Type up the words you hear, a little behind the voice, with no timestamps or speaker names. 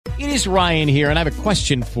It is Ryan here, and I have a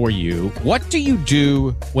question for you. What do you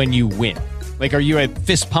do when you win? Like, are you a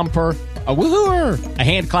fist pumper, a woohooer, a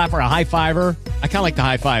hand clapper, a high fiver? I kind of like the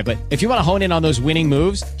high five, but if you want to hone in on those winning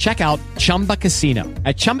moves, check out Chumba Casino.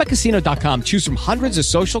 At ChumbaCasino.com, choose from hundreds of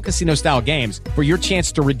social casino-style games for your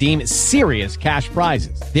chance to redeem serious cash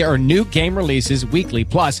prizes. There are new game releases weekly,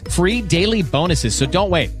 plus free daily bonuses. So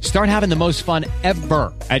don't wait. Start having the most fun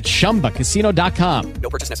ever at ChumbaCasino.com. No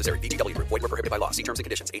purchase necessary. VGW. Void where prohibited by law. See terms and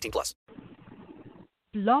conditions. 18 plus.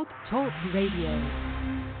 Blog Talk Radio.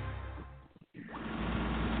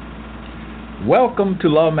 Welcome to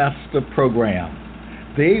Lawmaster Program.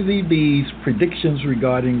 The AVB's predictions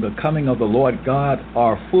regarding the coming of the Lord God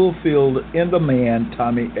are fulfilled in the man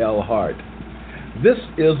Tommy L. Hart. This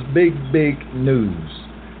is big news.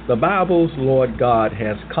 The Bible's Lord God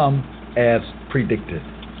has come as predicted.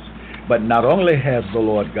 But not only has the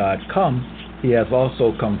Lord God come, he has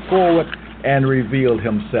also come forward and revealed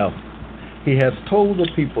himself. He has told the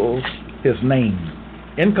people his name,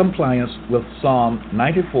 in compliance with Psalm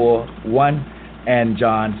 94:1 and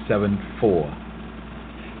John 7:4.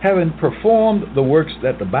 Having performed the works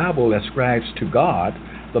that the Bible ascribes to God,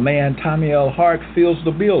 the man Tommy L. Hart fills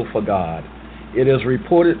the bill for God. It is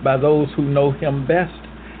reported by those who know him best,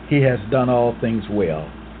 he has done all things well.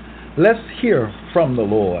 Let's hear from the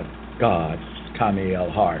Lord God, Tommy L.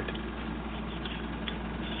 Hart.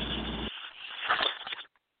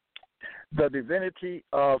 The Divinity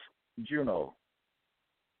of Juno.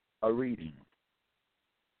 A reading.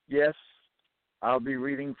 Yes, I'll be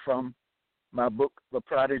reading from my book, The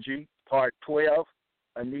Prodigy, Part 12,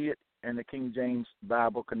 Aeneid and the King James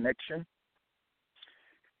Bible Connection.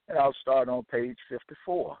 And I'll start on page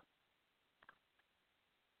 54.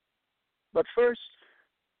 But first,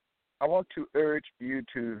 I want to urge you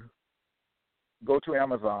to go to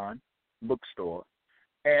Amazon bookstore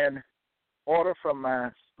and order from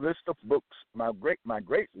my list of books, my great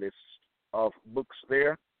list of books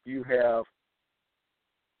there. You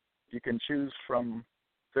can choose from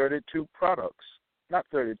 32 products, not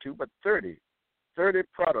 32, but 30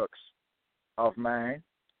 products of mine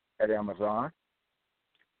at Amazon.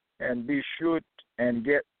 And be sure and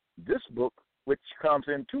get this book, which comes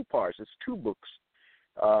in two parts. It's two books,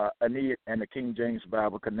 Aeneid and the King James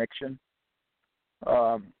Bible Connection.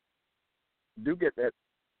 Do get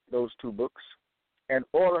those two books and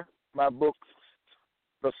order my book,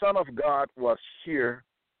 The Son of God Was Here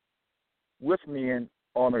with Men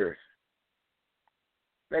on Earth.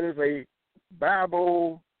 That is a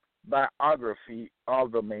Bible biography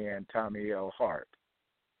of the man Tommy L. Hart.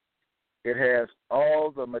 It has all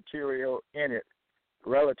the material in it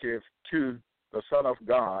relative to the Son of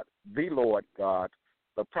God, the Lord God,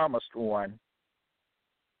 the promised one,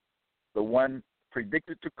 the one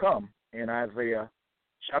predicted to come in Isaiah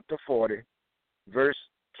chapter 40, verse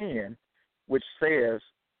 10, which says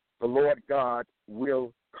the Lord God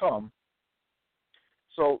will come.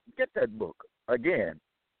 So get that book. Again,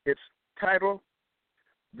 it's titled,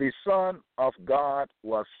 The Son of God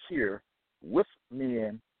Was Here with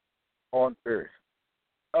Men on Earth.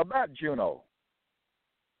 About Juno,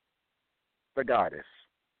 the goddess.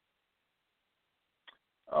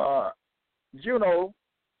 Juno,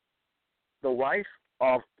 the wife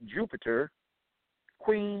of Jupiter,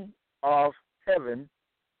 queen of heaven,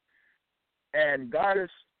 and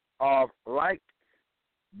goddess of light,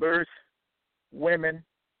 birth, women,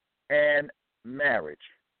 and marriage.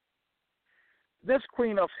 This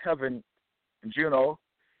queen of heaven, Juno,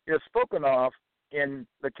 is spoken of in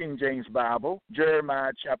the King James Bible,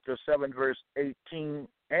 Jeremiah chapter 7, verse 18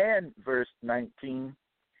 and verse 19,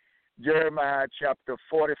 Jeremiah chapter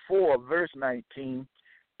 44, verse 19,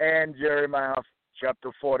 and Jeremiah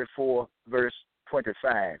chapter 44, verse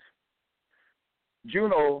 25.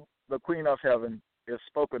 Juno, the queen of heaven, is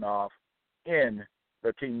spoken of in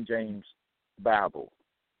the King James Bible.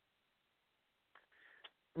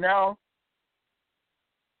 Now,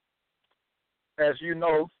 as you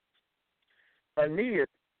know, Aeneid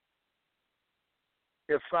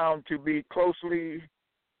is found to be closely,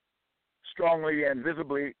 strongly, and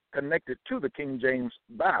visibly connected to the King James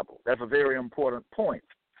Bible. That's a very important point.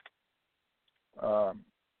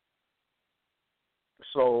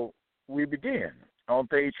 So we begin on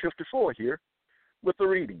page 54 here with the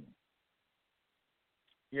reading.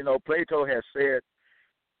 You know, Plato has said,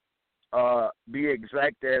 be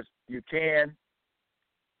exact as you can.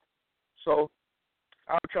 So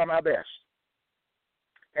I'll try my best.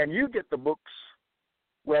 And you get the books,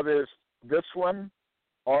 whether it's this one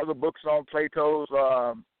or the books on Plato's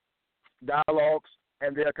dialogues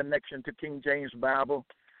and their connection to King James Bible.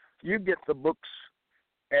 You get the books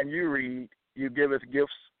and you read, you give us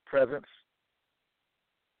gifts, presents.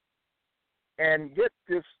 And get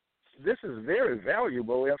this, this is very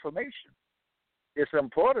valuable information. It's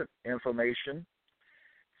important information.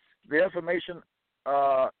 The information,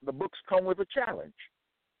 the books come with a challenge.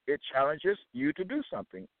 It challenges you to do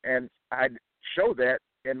something, and I show that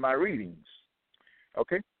in my readings.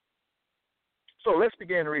 Okay? So let's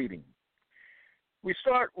begin reading. We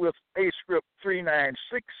start with A script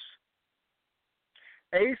 396.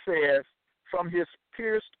 A says, from his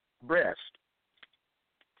pierced breast.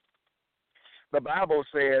 The Bible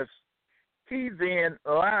says, he then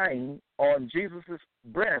lying on Jesus'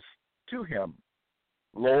 breast to him,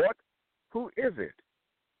 Lord, who is it?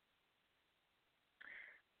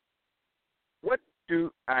 What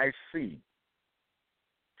do I see?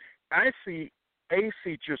 I see A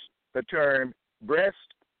features the term breast.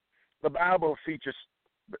 The Bible features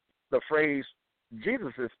the phrase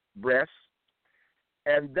Jesus' breast,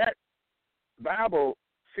 and that Bible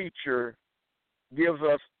feature gives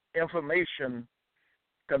us information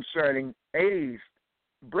concerning A's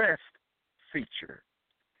breast feature.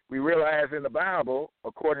 We realize in the Bible,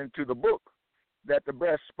 according to the book, that the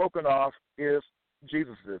breast spoken of is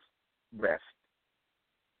Jesus' breast.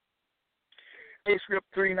 A script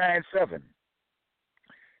 397.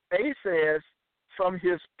 A says, from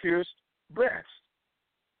his pierced breast.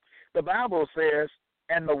 The Bible says,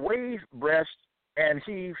 and the wave breast and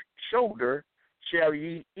heave shoulder shall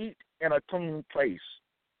ye eat in a clean place.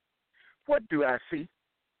 What do I see?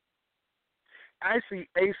 I see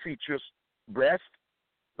A features breast,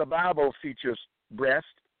 the Bible features breast,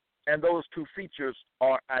 and those two features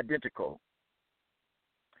are identical.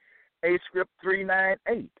 A script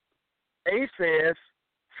 398. A says,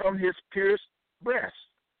 from his pierced breast.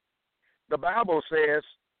 The Bible says,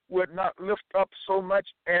 would not lift up so much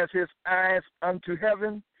as his eyes unto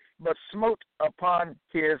heaven, but smote upon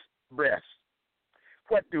his breast.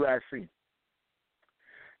 What do I see?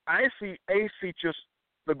 I see A features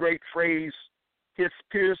the great phrase, his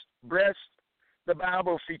pierced breast. The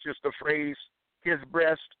Bible features the phrase, his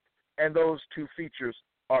breast, and those two features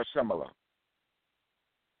are similar.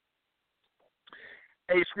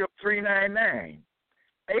 A script 399.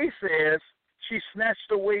 A says, she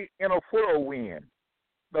snatched away in a whirlwind.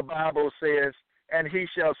 The Bible says, and he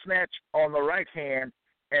shall snatch on the right hand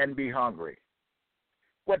and be hungry.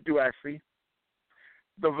 What do I see?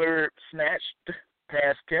 The verb snatched,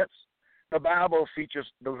 past tense. The Bible features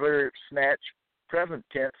the verb snatch, present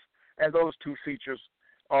tense, and those two features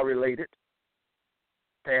are related,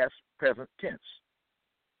 past, present tense.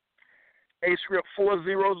 A script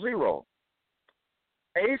 400.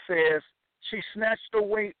 A says, she snatched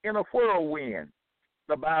away in a whirlwind.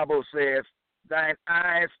 The Bible says, thine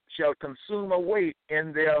eyes shall consume away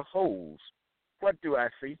in their holes. What do I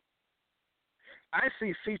see? I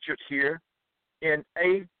see featured here in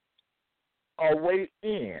A way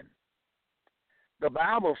in. The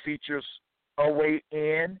Bible features a way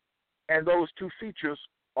in, and those two features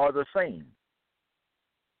are the same.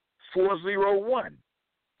 401.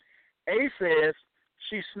 A says,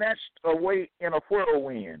 she snatched away in a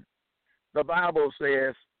whirlwind. The Bible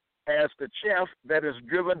says, as the chaff that is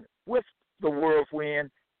driven with the whirlwind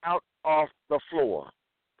out of the floor.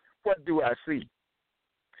 What do I see?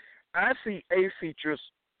 I see A features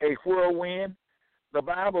a whirlwind. The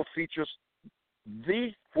Bible features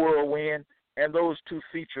the whirlwind, and those two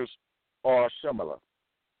features are similar.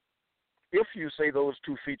 If you say those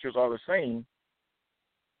two features are the same,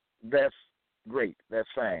 that's great. That's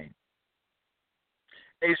fine.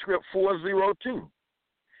 A script 402.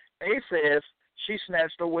 A says, she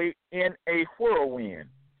snatched away in a whirlwind.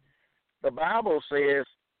 The Bible says,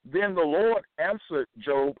 then the Lord answered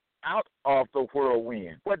Job out of the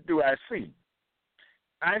whirlwind. What do I see?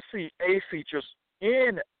 I see A features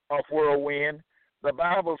in a whirlwind. The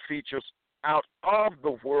Bible features out of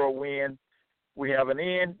the whirlwind. We have an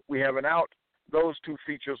in, we have an out. Those two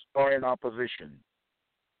features are in opposition.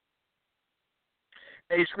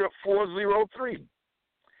 A script 403.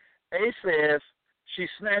 A says, she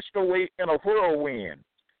snatched away in a whirlwind.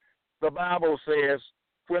 The Bible says,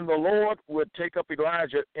 when the Lord would take up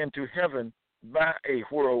Elijah into heaven by a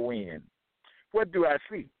whirlwind. What do I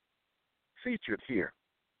see? Featured here.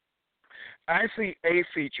 I see A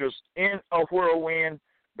features in a whirlwind.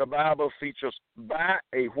 The Bible features by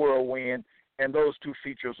a whirlwind, and those two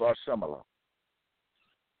features are similar.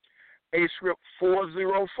 A script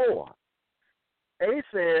 404. A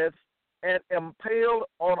says, and impaled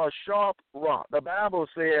on a sharp rock. The Bible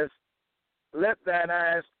says, let thine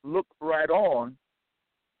eyes look right on,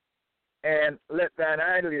 and let thine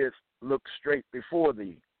eyelids look straight before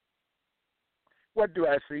thee. What do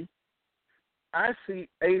I see? I see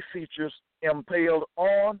A features impaled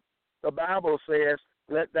on. The Bible says,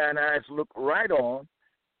 let thine eyes look right on,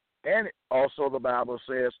 and also the Bible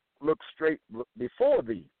says, look straight before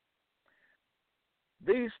thee.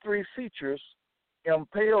 These three features,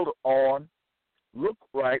 impaled on, look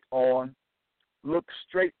right on, look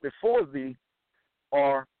straight before thee,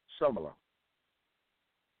 are similar.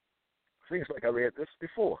 Seems like I read this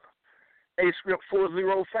before. A script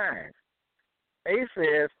 405. A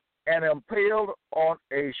says, and impaled on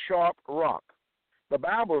a sharp rock. The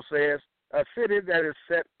Bible says, a city that is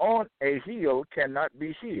set on a hill cannot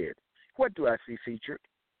be hid. What do I see featured?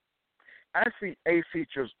 I see A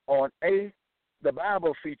features on A, the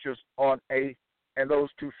Bible features on A, and those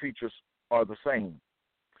two features are the same.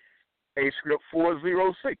 A script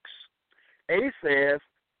 406. A says,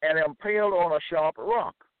 and impaled on a sharp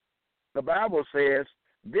rock. The Bible says,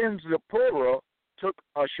 then Zipporah took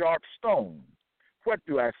a sharp stone. What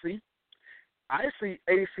do I see? I see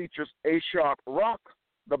A features a sharp rock,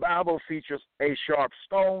 the Bible features a sharp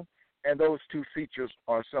stone, and those two features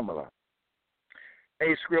are similar.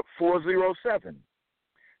 A script 407.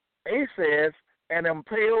 A says, and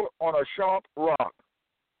impaled on a sharp rock.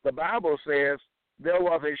 The Bible says, there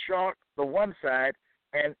was a sharp the one side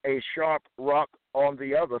and a sharp rock on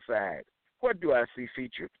the other side. What do I see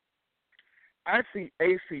featured? I see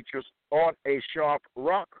A features on a sharp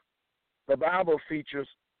rock. The Bible features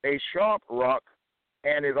a sharp rock,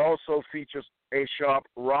 and it also features a sharp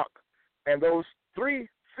rock. And those three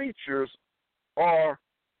features are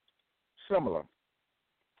similar.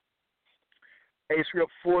 A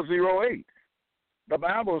script 408. The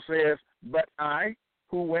Bible says, but I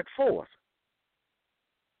who went forth.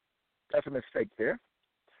 That's a mistake there.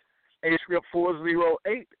 A script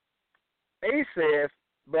 408. A says,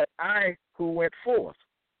 but I who went forth.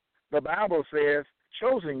 The Bible says,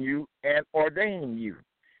 chosen you and ordained you.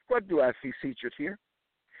 What do I see featured here?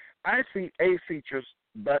 I see A features,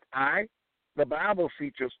 but I. The Bible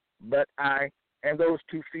features, but I. And those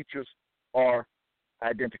two features are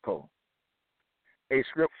identical. A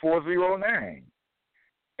script 409.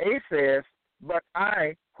 A says, but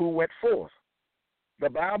I who went forth. The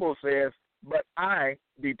Bible says, but I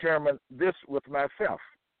determined this with myself.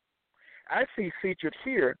 I see featured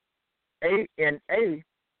here A in A,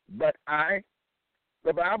 but I.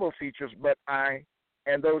 The Bible features, but I,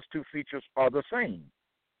 and those two features are the same.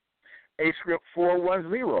 A script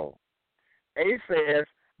 410. A says,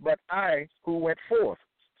 but I who went forth.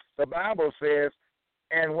 The Bible says,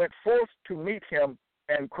 and went forth to meet him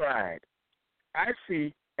and cried. I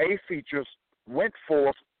see A features went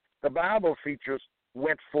forth. The Bible features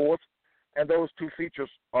went forth, and those two features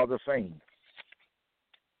are the same.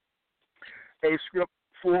 A script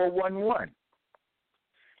 411.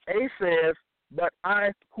 A says, but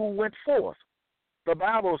I who went forth. The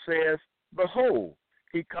Bible says, behold,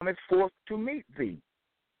 he cometh forth to meet thee.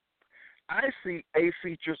 I see A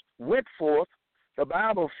features went forth. The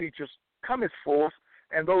Bible features cometh forth,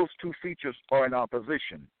 and those two features are in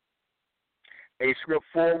opposition. A script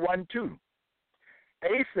 412.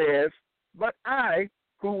 A says, but I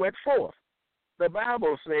who went forth. The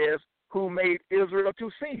Bible says, who made Israel to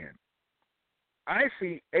sin. I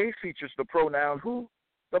see A features the pronoun who.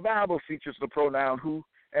 The Bible features the pronoun who,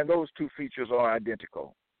 and those two features are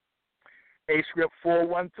identical. A script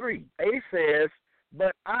 413. A says,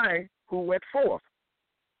 but I who went forth.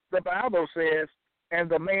 The Bible says, and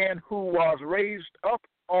the man who was raised up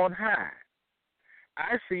on high.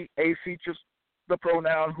 I see A features the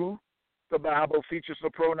pronoun who. The Bible features the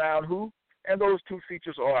pronoun who, and those two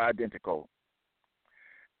features are identical.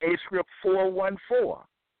 A script 414.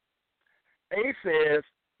 A says,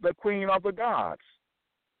 the queen of the gods.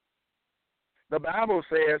 The Bible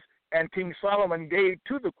says, and King Solomon gave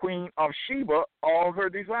to the queen of Sheba all her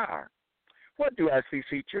desire. What do I see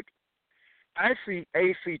featured? I see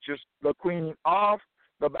A features the queen of,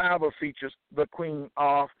 the Bible features the queen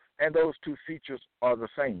of, and those two features are the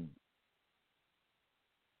same.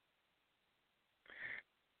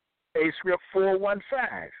 A script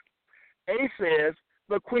 415. A says,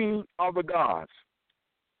 the queen of the gods.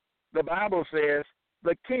 The Bible says,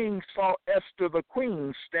 the king saw Esther the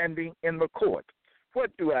queen standing in the court.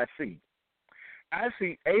 What do I see? I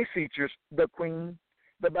see A features the queen,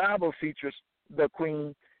 the Bible features the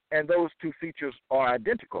queen, and those two features are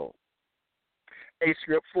identical. A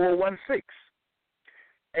script 416.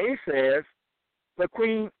 A says, the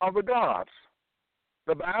queen of the gods.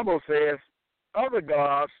 The Bible says, of the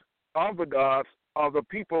gods are the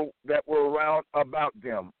people that were around about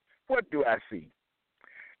them. What do I see?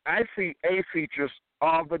 I see A features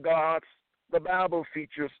of the gods, the Bible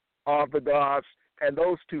features of the gods, and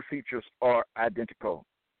those two features are identical.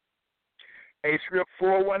 A script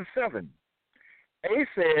 417. A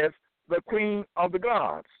says, the queen of the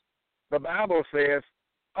gods. The Bible says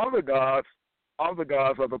other gods of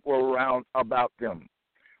the world round about them.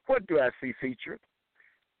 What do I see featured?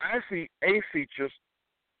 I see A features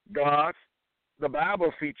gods, the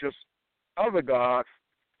Bible features other gods,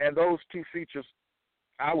 and those two features,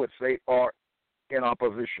 I would say, are in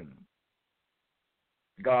opposition.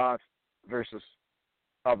 Gods versus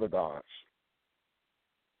other gods.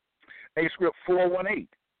 A script 418.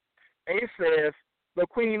 A says, the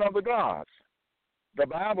queen of the gods. The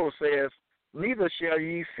Bible says, neither shall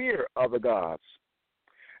ye fear other gods.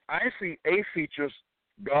 I see A features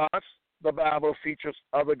gods, the Bible features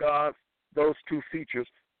other gods. Those two features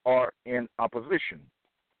are in opposition.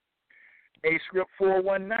 A script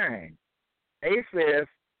 419. A says,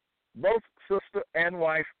 both sister and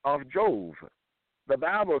wife of Jove. The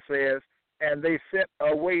Bible says, and they sent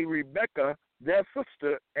away Rebekah, their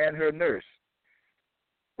sister, and her nurse.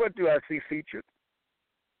 What do I see featured?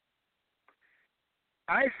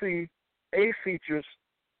 I see A features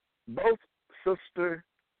both sister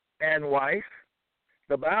and wife.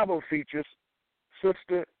 The Bible features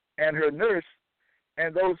sister and her nurse,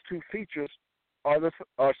 and those two features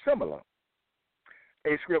are similar.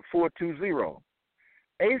 A script 420.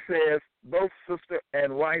 A says both sister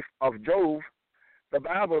and wife of Jove. The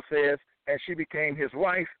Bible says, and she became his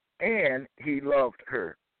wife, and he loved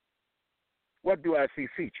her. What do I see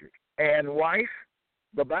featured? And wife.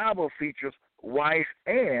 The Bible features wife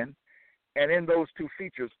and in those two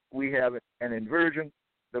features we have an inversion.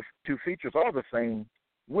 The two features are the same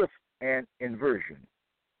with an inversion.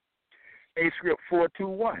 A script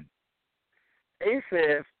 421. A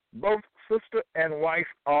says both sister and wife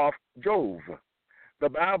of Jove. The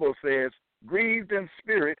Bible says grieved in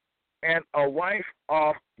spirit and a wife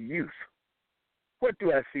of youth. What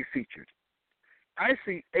do I see featured? I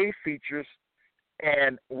see A features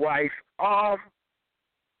and wife of.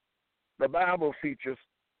 The Bible features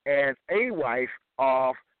and a wife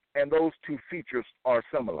of, and those two features are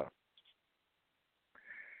similar.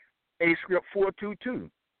 A script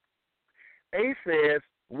 422. A says,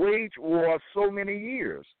 wage war so many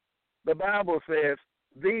years. The Bible says,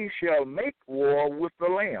 these shall make war with the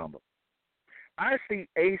Lamb. I see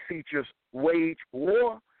A features wage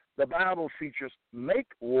war. The Bible features make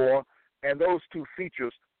war, and those two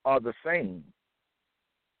features are the same.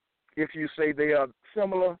 If you say they are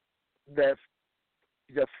similar, that's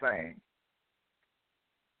just fine.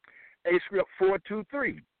 A script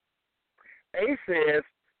 423. A says,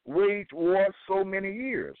 wage war so many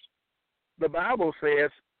years. The Bible says,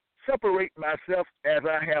 separate myself as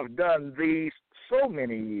I have done these so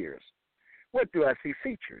many years. What do I see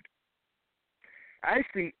featured? I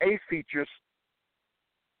see A features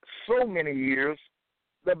so many years.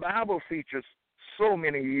 The Bible features so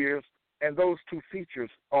many years, and those two features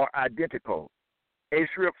are identical. A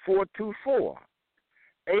script 424.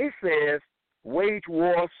 A says, wage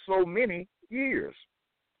war so many years.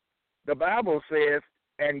 The Bible says,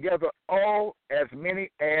 and gather all as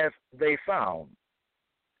many as they found.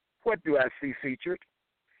 What do I see featured?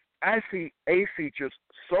 I see A features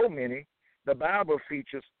so many. The Bible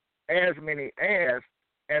features as many as,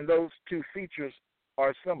 and those two features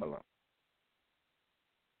are similar.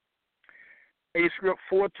 A script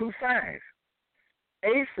 425.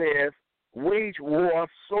 A says, wage war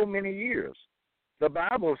so many years. The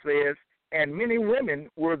Bible says, and many women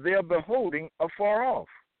were there beholding afar off.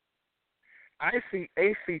 I see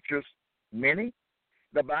A features many.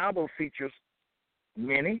 The Bible features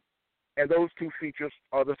many, and those two features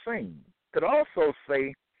are the same. Could also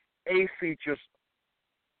say A features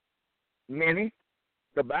many.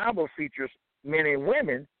 The Bible features many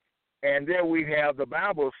women, and there we have the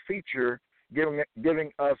Bible's feature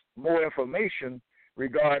giving us more information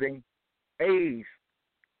regarding A's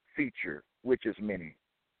feature, which is many.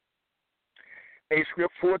 A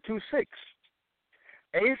script 426.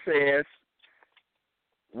 A says,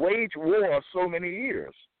 wage war so many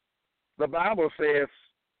years. The Bible says,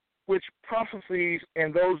 which prophecies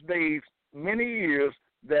in those days many years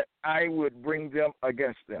that I would bring them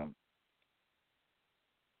against them.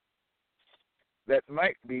 That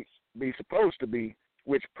might be supposed to be,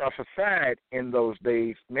 which prophesied in those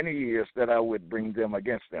days many years that I would bring them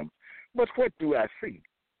against them. But what do I see?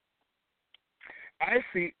 I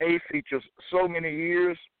see A features so many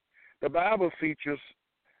years. The Bible features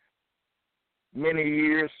many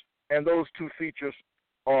years, and those two features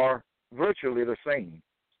are virtually the same.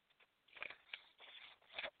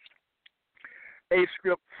 A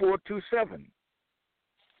script 427.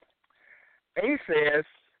 A says,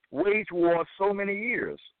 wage war so many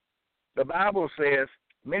years. The Bible says,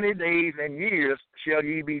 many days and years shall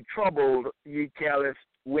ye be troubled, ye callous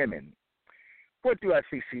women. What do I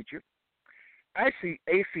see featured? I see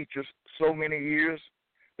A features so many years.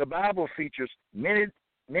 The Bible features many,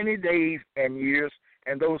 many days and years,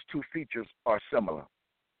 and those two features are similar.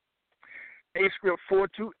 A script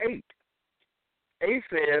 428. A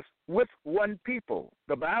says, with one people.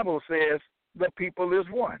 The Bible says the people is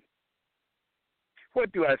one.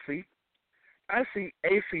 What do I see? I see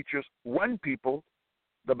A features one people.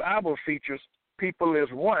 The Bible features people is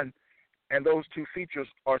one, and those two features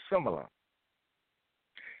are similar.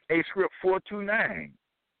 A script 429.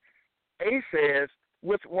 A says,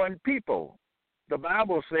 with one people. The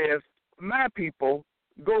Bible says, my people,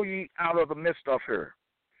 go ye out of the midst of her.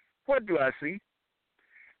 What do I see?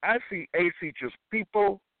 I see A features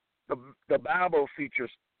people, the Bible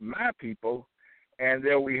features my people, and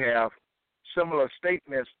there we have similar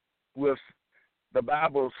statements with the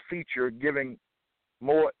Bible's feature giving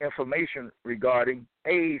more information regarding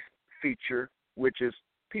A's feature, which is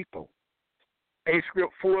people. A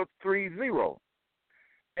script 430.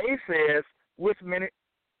 A says with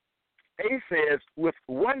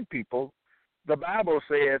one people. The Bible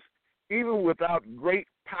says, even without great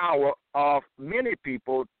power of many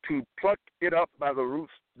people to pluck it up by the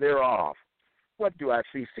roots thereof. What do I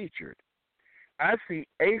see featured? I see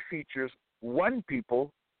A features one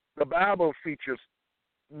people, the Bible features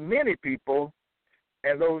many people,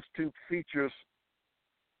 and those two features,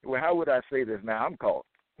 well, how would I say this now? I'm caught.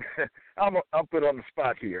 I'm put on the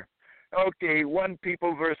spot here. Okay, one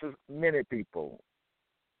people versus many people.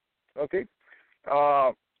 Okay?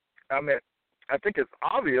 I think it's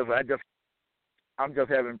obvious. I'm just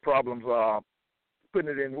having problems putting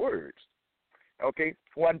it in words. Okay,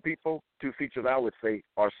 one people, two features I would say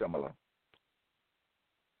are similar.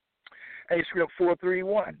 A script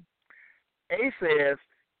 431. A says,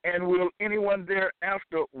 and will anyone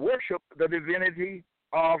thereafter worship the divinity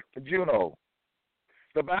of Juno?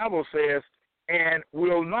 The Bible says, and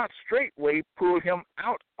will not straightway pull him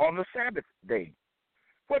out on the Sabbath day.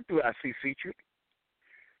 What do I see featured?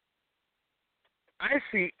 I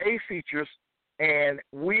see A features and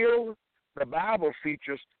will, the Bible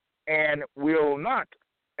features, and will not,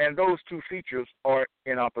 and those two features are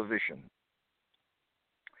in opposition.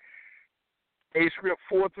 A script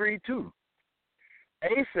 432.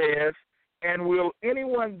 A says, and will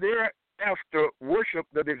anyone thereafter worship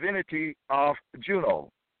the divinity of Juno?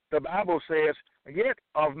 The Bible says, yet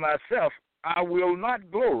of myself I will not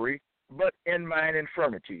glory, but in mine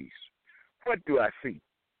infirmities. What do I see?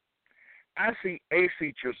 I see A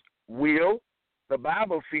features will, the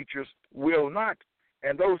Bible features will not,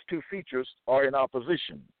 and those two features are in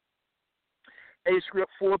opposition. A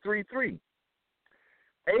script 433.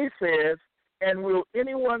 A says, and will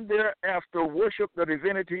anyone thereafter worship the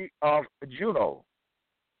divinity of Juno?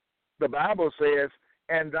 The Bible says,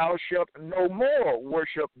 and thou shalt no more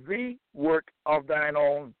worship the work of thine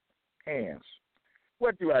own hands.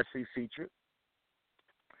 What do I see featured?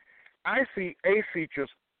 I see A features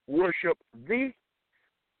worship the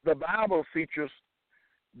Bible features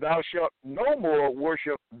thou shalt no more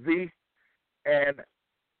worship thee, and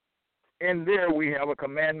in there we have a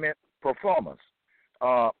commandment performance.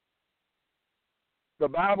 The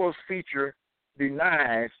Bible's feature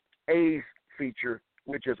denies A's feature,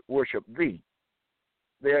 which is worship thee.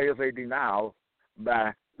 There is a denial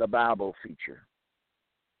by the Bible feature.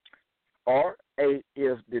 Or A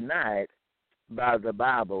is denied by the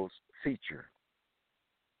Bible's feature.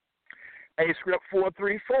 A script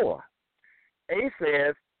 434. A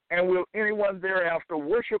says, and will anyone thereafter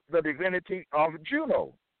worship the divinity of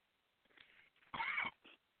Juno?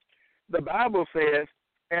 The Bible says,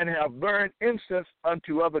 and have burned incense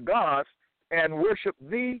unto other gods, and worship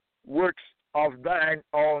the works of thine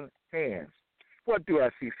own hands. What do I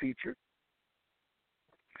see featured?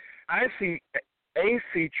 I see A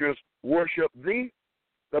features worship thee.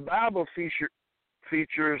 The Bible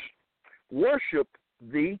features worship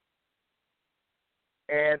thee,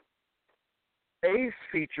 and A's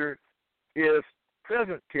feature is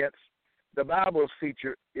present tense. The Bible's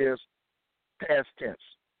feature is past tense.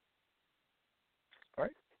 All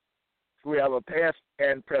right? So we have a past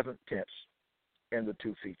and present tense in the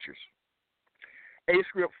two features. A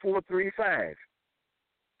script 435.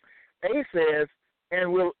 A says,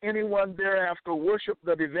 and will anyone thereafter worship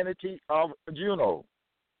the divinity of Juno?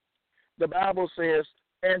 The Bible says,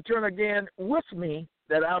 and turn again with me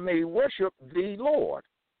that I may worship thee, Lord.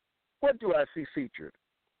 What do I see featured?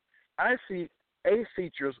 I see A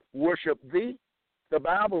features worship thee, the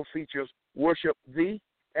Bible features worship thee,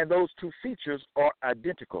 and those two features are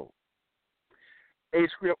identical. A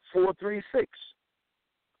script 436.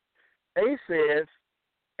 A says,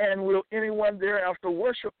 and will anyone thereafter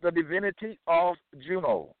worship the divinity of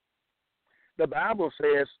Juno? The Bible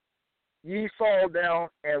says, ye fall down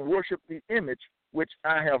and worship the image which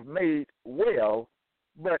I have made, well,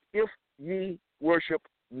 but if ye worship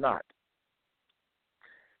not.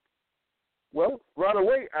 Well, right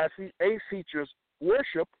away I see A features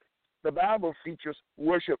worship, the Bible features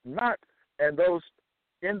worship not, and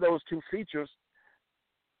in those two features,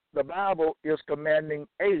 the Bible is commanding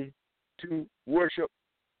A to worship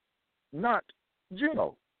not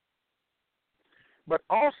Juno. But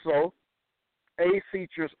also, A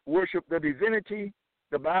features worship the divinity,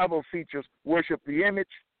 the Bible features worship the image,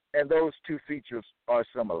 and those two features are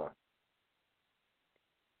similar.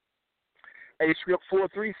 A script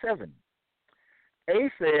 437.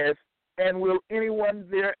 A says, and will anyone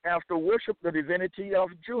thereafter worship the divinity of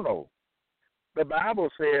Juno? The Bible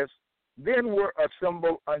says, then were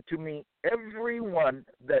assembled unto me every one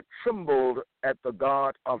that trembled at the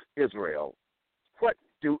God of Israel. What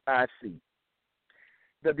do I see?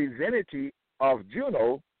 The divinity of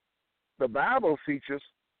Juno, the Bible features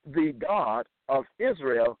the God of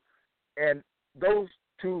Israel, and those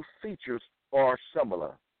two features are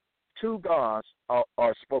similar. Two gods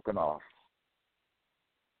are spoken of.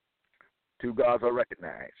 Two gods are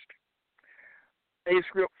recognized. A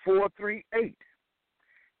script 438.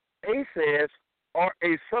 A says, or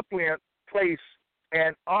a suppliant place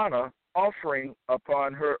and honor offering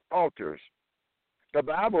upon her altars. The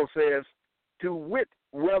Bible says, to wit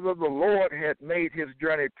whether the Lord had made his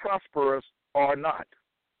journey prosperous or not.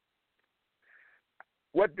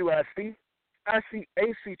 What do I see? I see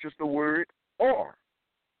A features the word or.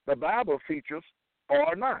 The Bible features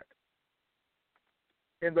or not.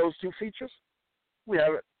 In those two features, we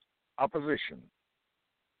have opposition.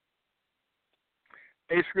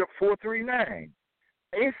 A script 439.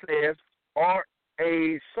 A says, or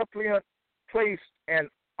a suppliant place and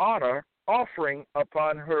honor offering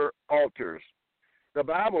upon her altars. The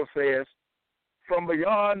Bible says, from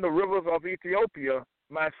beyond the rivers of Ethiopia,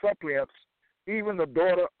 my suppliants, even the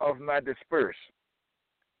daughter of my dispersed.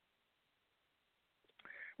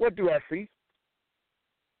 What do I see?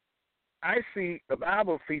 I see the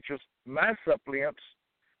Bible features my suppliants,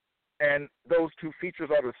 and those two features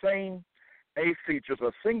are the same. A features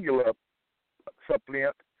a singular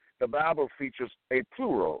suppliant. The Bible features a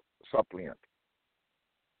plural suppliant.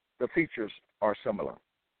 The features are similar.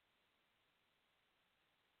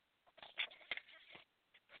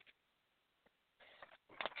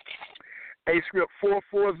 A script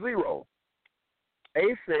 440. A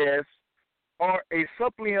says, or a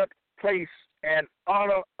suppliant place an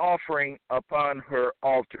honor offering upon her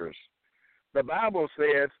altars. The Bible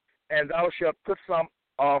says, and thou shalt put some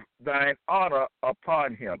of thine honor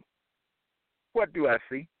upon him. What do I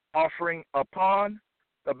see? Offering upon.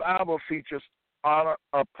 The Bible features honor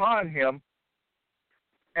upon him,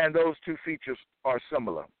 and those two features are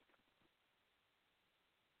similar.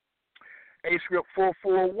 A script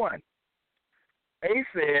 441. A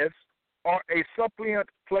says, or a suppliant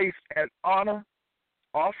place an honor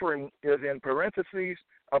offering is in parentheses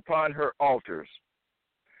upon her altars.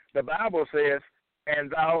 The Bible says,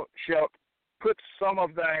 and thou shalt put some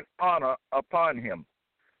of thine honor upon him.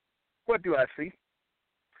 What do I see?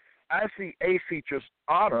 I see A features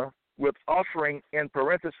honor with offering in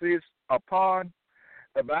parentheses upon.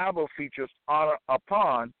 The Bible features honor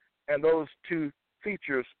upon, and those two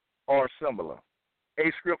features are similar.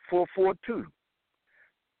 A script 442.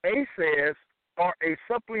 A says, or a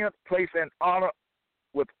suppliant place an honor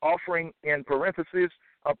with offering in parentheses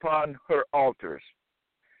upon her altars.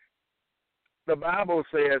 The Bible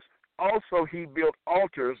says, also he built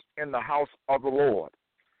altars in the house of the Lord.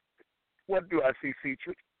 What do I see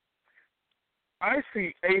featured? I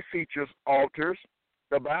see A features altars,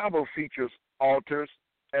 the Bible features altars,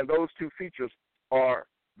 and those two features are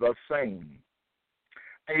the same.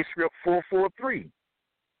 A script 443.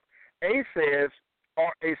 A says,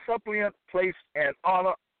 or a suppliant place an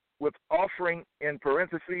honor with offering in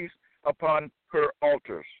parentheses upon her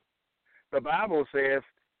altars. The Bible says,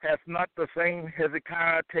 hath not the same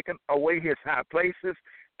Hezekiah taken away his high places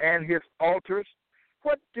and his altars?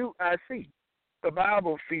 What do I see? The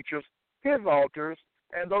Bible features his altars,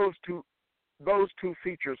 and those two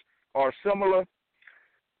features are similar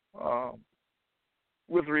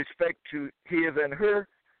with respect to his and her.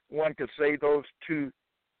 One could say those two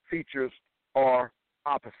features are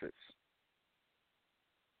opposites.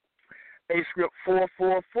 A script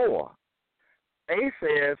 444. A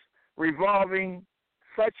says, revolving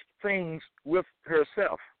such things with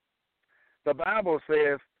herself. The Bible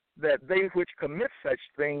says that they which commit such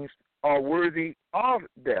things are worthy of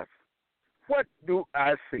death. What do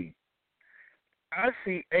I see? I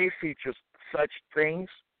see A features such things.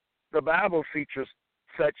 The Bible features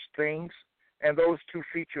such things, and those two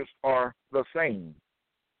features are the same.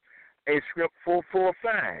 A script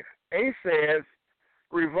 445. A says,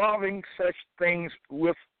 revolving such things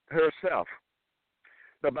with herself.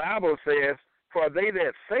 The Bible says, for they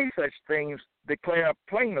that say such things declare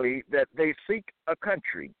plainly that they seek a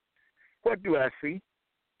country. What do I see?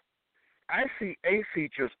 I see A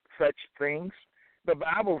features such things, the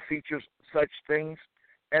Bible features such things,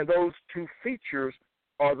 and those two features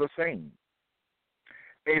are the same.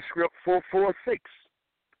 A script 446.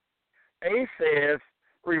 A says,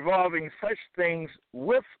 revolving such things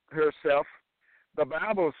with herself. The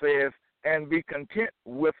Bible says, and be content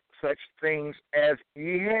with such things as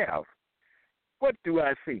ye have. What do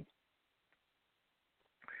I see?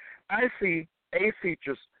 I see A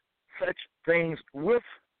features such things with,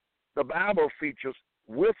 the Bible features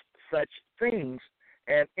with such things,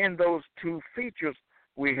 and in those two features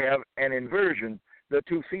we have an inversion. The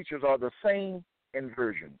two features are the same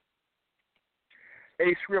inversion.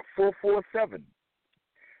 A script 447.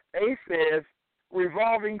 A says,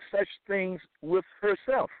 revolving such things with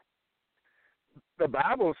herself. The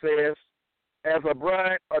Bible says, as a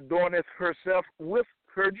bride adorneth herself with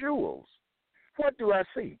her jewels. What do I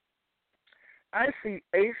see? I see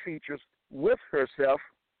A features with herself.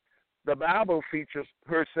 The Bible features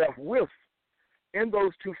herself with. In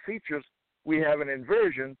those two features, we have an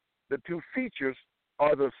inversion. The two features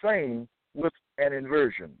are the same with an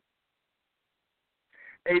inversion.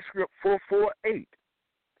 A script 448.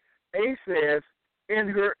 A says, in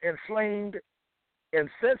her inflamed, and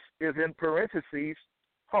sense is in parentheses,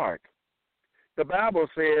 heart. The Bible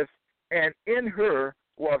says, and in her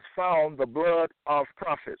was found the blood of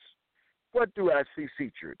prophets. What do I see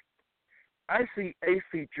featured? I see A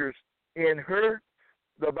features in her,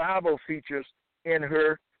 the Bible features in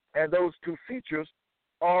her, and those two features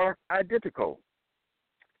are identical.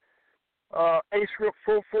 A script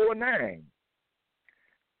 449.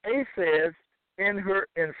 A says, in her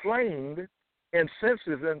inflamed, in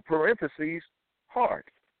senses in parentheses, heart.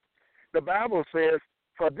 The Bible says,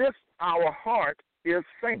 for this our heart is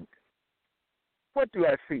faint. What do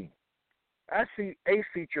I see? I see A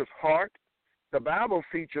features heart. The Bible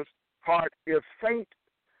features heart is faint.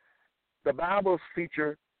 The Bible's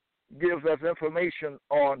feature gives us information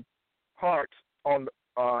on hearts, on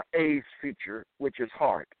A's feature, which is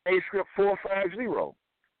heart. A script 450.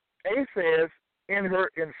 A says, in her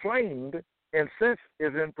inflamed, and sense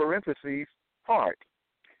is in parentheses, heart.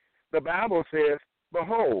 The Bible says,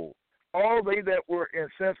 behold, all they that were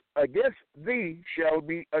incensed against thee shall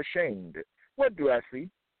be ashamed. What do I see?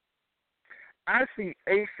 I see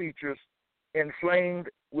A features inflamed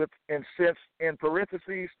with incensed in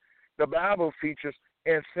parentheses. The Bible features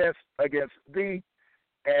incensed against thee,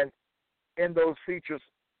 and in those features,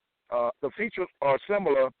 the features are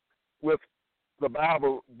similar, with the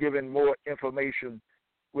Bible giving more information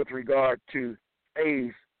with regard to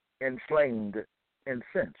A's inflamed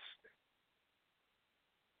incensed.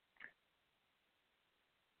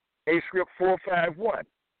 A script 451.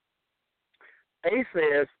 A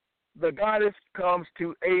says, the goddess comes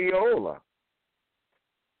to Aeola.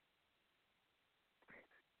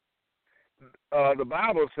 The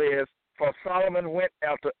Bible says, for Solomon went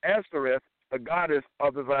after Ashtoreth, the goddess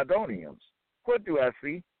of the Zidonians. What do I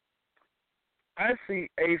see? I see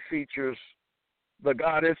A features the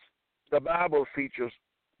goddess, the Bible features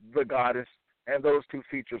the goddess, and those two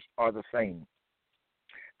features are the same.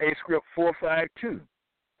 A script 452.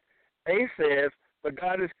 A says, the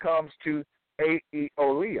goddess comes to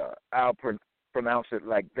Aeolia. I'll pronounce it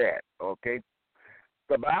like that, okay?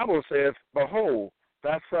 The Bible says, behold,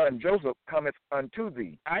 thy son Joseph cometh unto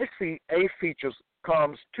thee. I see A features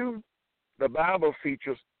comes to, the Bible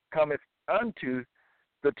features cometh unto.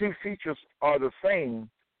 The two features are the same,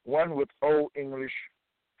 one with Old English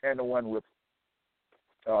and the one with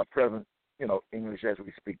present, English as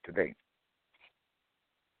we speak today.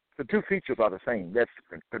 The two features are the same. That's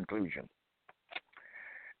the conclusion.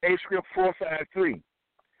 A script 453.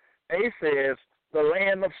 A says, the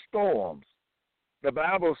land of storms. The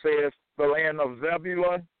Bible says, the land of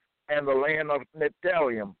Zebulun and the land of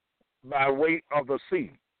Nephthalim by way of the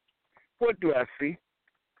sea. What do I see?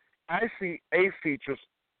 I see A features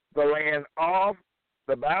the land of.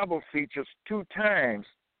 The Bible features two times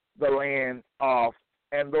the land of,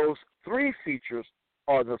 and those three features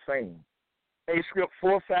are the same. A script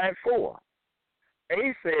 454.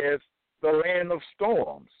 A says, the land of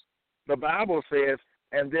storms. The Bible says,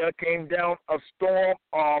 and there came down a storm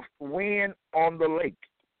of wind on the lake.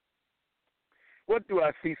 What do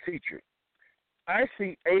I see featured? I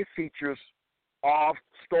see A features of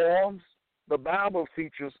storms. The Bible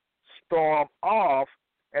features storm of,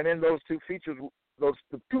 and in those two features,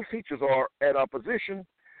 the two features are at opposition.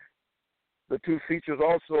 The two features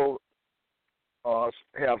also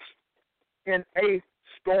have, in a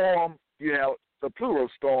storm, you have the plural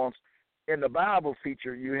storms. In the Bible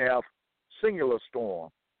feature, you have singular storm.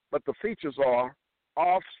 But the features are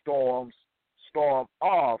off storms, storm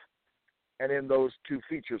off, and in those two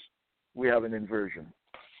features, we have an inversion.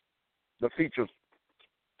 The features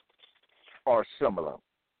are similar.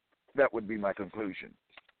 That would be my conclusion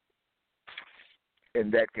in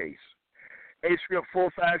that case. A script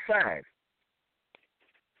 455.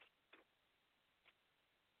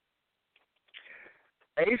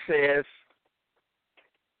 A says,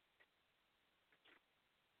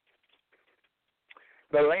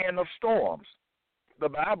 the land of storms. The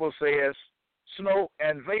Bible says, snow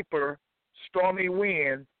and vapor, stormy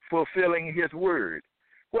wind, fulfilling his word.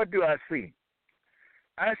 What do I see?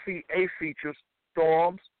 I see A features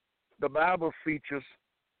storms. The Bible features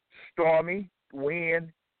stormy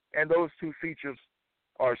wind, and those two features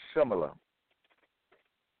are similar.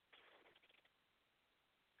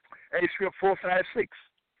 A script 456.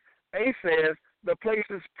 A says, the place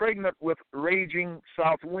is pregnant with raging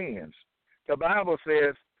south winds. The Bible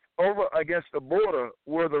says, over against the border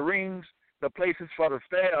were the rings, the places for the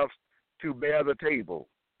staffs to bear the table.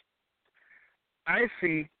 I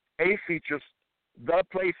see A features the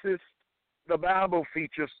places, the Bible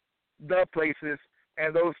features the places,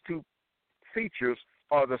 and those two features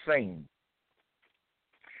are the same.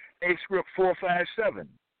 A script 457.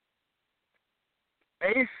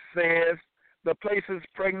 A says, the place is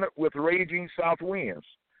pregnant with raging south winds.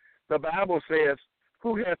 The Bible says,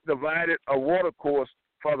 who hath divided a watercourse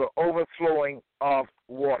for the overflowing of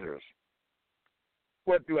waters?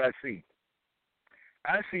 What do I see?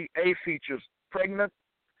 I see A features pregnant,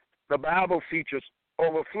 the Bible features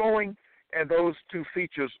overflowing, and those two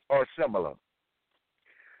features are similar.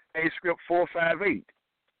 A script 458.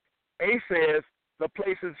 A says, the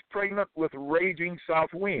place is pregnant with raging south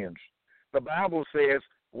winds. The Bible says,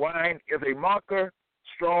 wine is a mocker,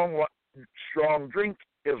 strong drink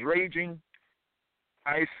is raging.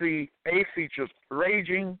 I see A features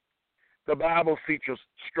raging. The Bible features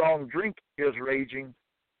strong drink is raging.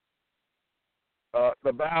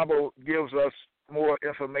 The Bible gives us more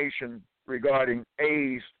information regarding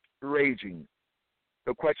A's raging.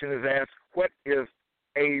 The question is asked, what is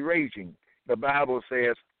A raging? The Bible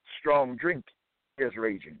says strong drink is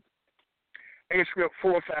raging. A script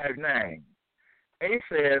 459. A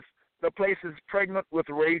says, the place is pregnant with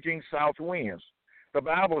raging south winds. The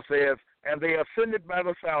Bible says, and they ascended by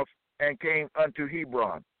the south and came unto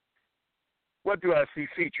Hebron. What do I see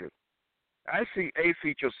featured? I see A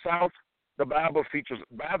features south, the Bible features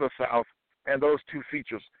by the south, and those two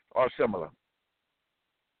features are similar.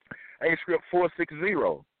 A script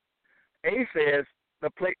 460. A says,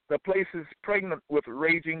 the place is pregnant with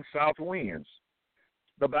raging south winds.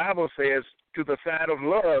 The Bible says, to the side of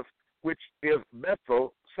love, which is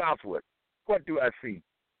Bethel, southward. What do I see?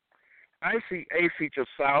 I see A features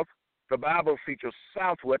south, the Bible features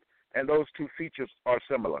southward, and those two features are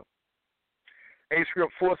similar. A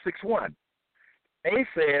script 461. A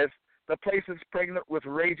says, the place is pregnant with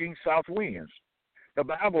raging south winds. The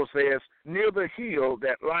Bible says, near the hill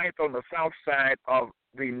that lieth on the south side of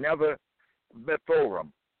the nether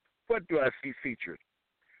Bethoram. What do I see featured?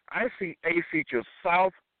 I see A features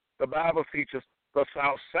south, the Bible features the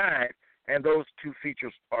south side, and those two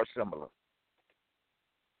features are similar.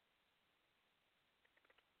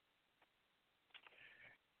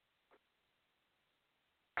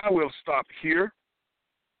 I will stop here.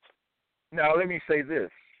 Now, let me say this.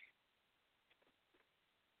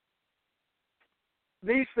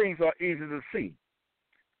 These things are easy to see.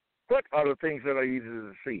 What are the things that are easy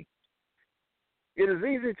to see? It is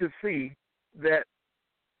easy to see that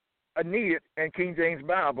Aeneid and King James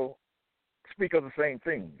Bible speak of the same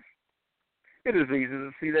things. It is easy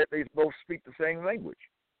to see that they both speak the same language.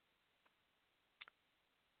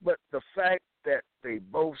 But the fact that they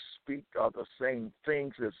both speak of the same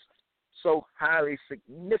things is so highly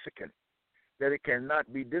significant that it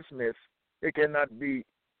cannot be dismissed, it cannot be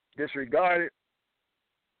disregarded,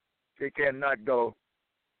 it cannot go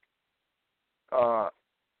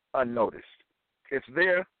unnoticed. It's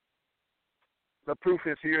there. The proof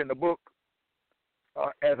is here in the book.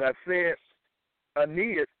 As I said,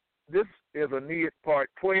 Aeneid, this is Aeneid part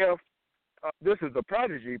 12. This is the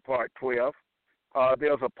Prodigy part 12.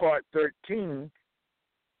 There's a part 13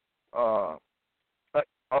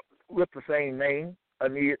 with the same name,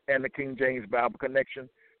 Aeneid and the King James Bible Connection.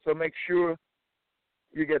 So make sure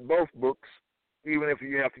you get both books, even if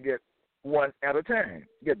you have to get one at a time.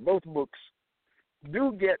 Get both books.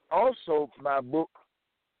 Do get also my book,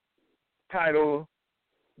 titled,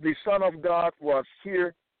 The Son of God Was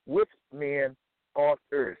Here with Men on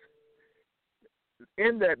Earth.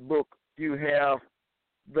 In that book, you have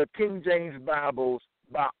the King James Bible's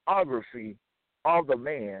biography of the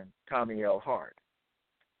man, Tommy L. Hart.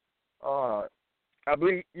 I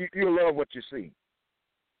believe you'll love what you see.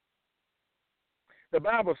 The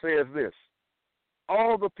Bible says this: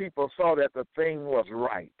 all the people saw that the thing was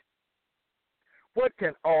right. What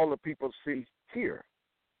can all the people see here?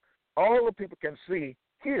 All the people can see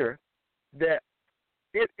here that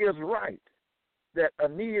it is right that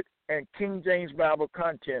Aeneid and King James Bible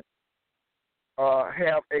content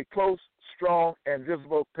have a close, strong, and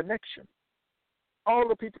visible connection. All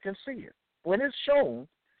the people can see it. When it's shown,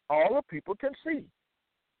 all the people can see.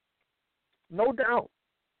 No doubt.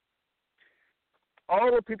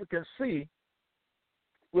 All the people can see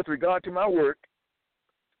with regard to my work,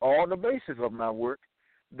 on the basis of my work,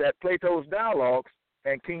 that Plato's dialogues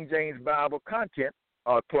and King James Bible content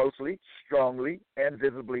are closely, strongly, and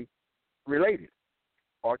visibly related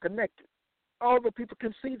or connected. All the people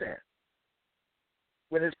can see that.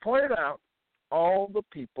 When it's pointed out, all the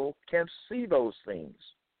people can see those things.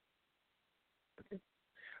 Okay?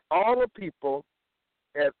 All the people,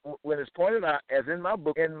 when it's pointed out, as in my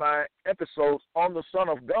book, in my episodes on the Son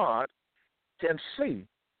of God, can see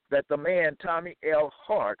that the man Tommy L.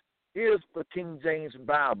 Hart is the King James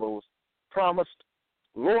Bible's promised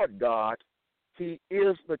Lord God. He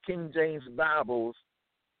is the King James Bible's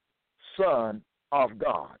Son of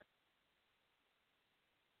God.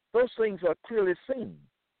 Those things are clearly seen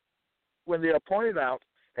when they are pointed out,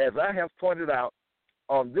 as I have pointed out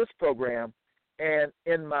on this program and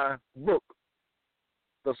in my book,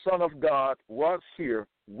 The Son of God Was Here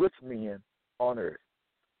with Men on Earth.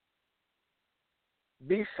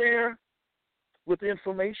 Be fair with the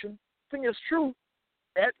information. Thing is true.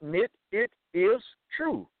 Admit it is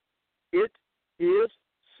true. It is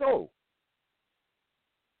so.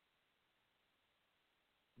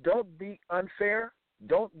 Don't be unfair.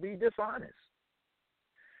 Don't be dishonest.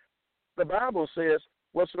 The Bible says,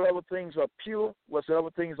 whatsoever things are pure, whatsoever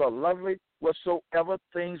things are lovely, whatsoever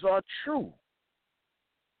things are true.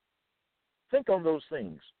 Think on those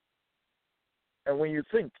things. And when you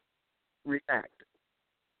think, react.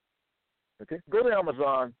 Okay? Go to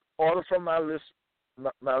Amazon, order from my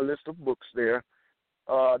list of books there.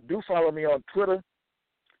 Do follow me on Twitter.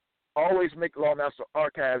 Always make Lawmaster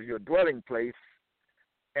Archives your dwelling place,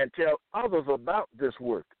 and tell others about this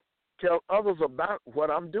work. Tell others about what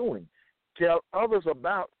I'm doing. Tell others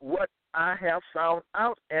about what I have found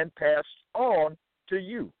out and passed on to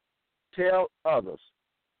you. Tell others.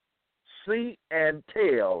 See and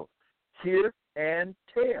tell. Hear and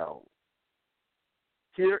tell.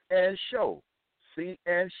 Hear and show. See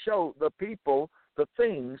and show the people the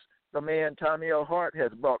things the man Tommy L. Hart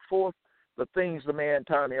has brought forth, the things the man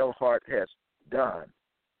Tommy L. Hart has done.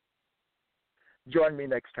 Join me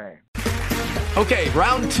next time. Okay,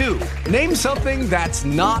 round two. Name something that's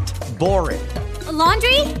not boring. A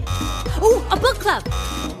laundry? Ooh, a book club.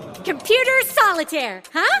 Computer solitaire,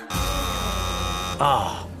 huh?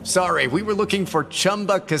 Ah, sorry, we were looking for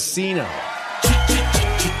Chumba Casino.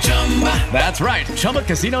 That's right,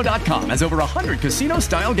 ChumbaCasino.com has over 100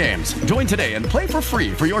 casino-style games. Join today and play for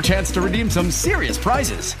free for your chance to redeem some serious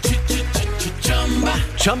prizes.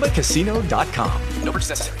 ChumbaCasino.com. No purchase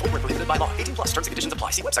necessary. Void where prohibited by law. 18+ terms and conditions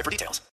apply. See website for details.